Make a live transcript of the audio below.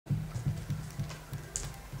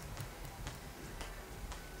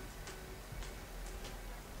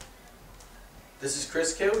This is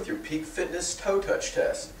Chris K with your Peak Fitness Toe Touch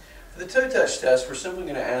Test. For the toe touch test, we're simply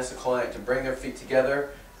going to ask the client to bring their feet together,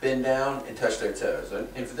 bend down, and touch their toes.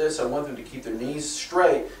 And for this, I want them to keep their knees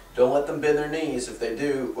straight. Don't let them bend their knees. If they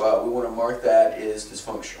do, we want to mark that as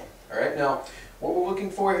dysfunctional. Alright, now what we're looking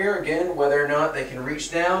for here, again, whether or not they can reach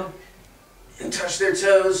down and touch their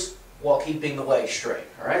toes while keeping the legs straight.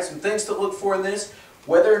 Alright, some things to look for in this,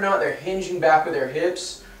 whether or not they're hinging back with their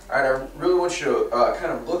hips. Alright, I really want you to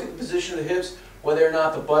kind of look at the position of the hips, whether or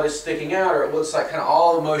not the butt is sticking out or it looks like kind of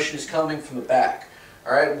all the motion is coming from the back.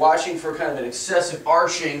 Alright, watching for kind of an excessive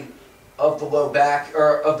arching of the low back,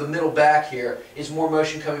 or of the middle back here. Is more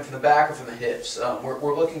motion coming from the back or from the hips?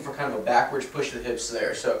 We're looking for kind of a backwards push of the hips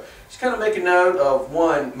there. So just kind of make a note of,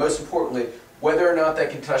 one, most importantly, whether or not they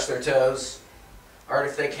can touch their toes. Alright,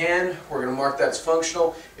 if they can, we're going to mark that as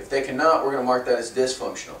functional. If they cannot, we're going to mark that as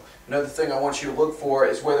dysfunctional. Another thing I want you to look for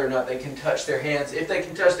is whether or not they can touch their hands. If they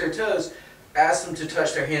can touch their toes, ask them to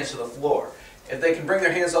touch their hands to the floor. If they can bring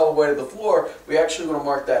their hands all the way to the floor, we actually want to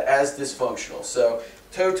mark that as dysfunctional. So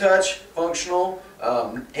toe touch, functional.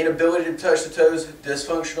 Inability to touch the toes,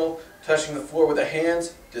 dysfunctional. Touching the floor with the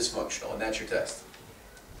hands, dysfunctional. And that's your test.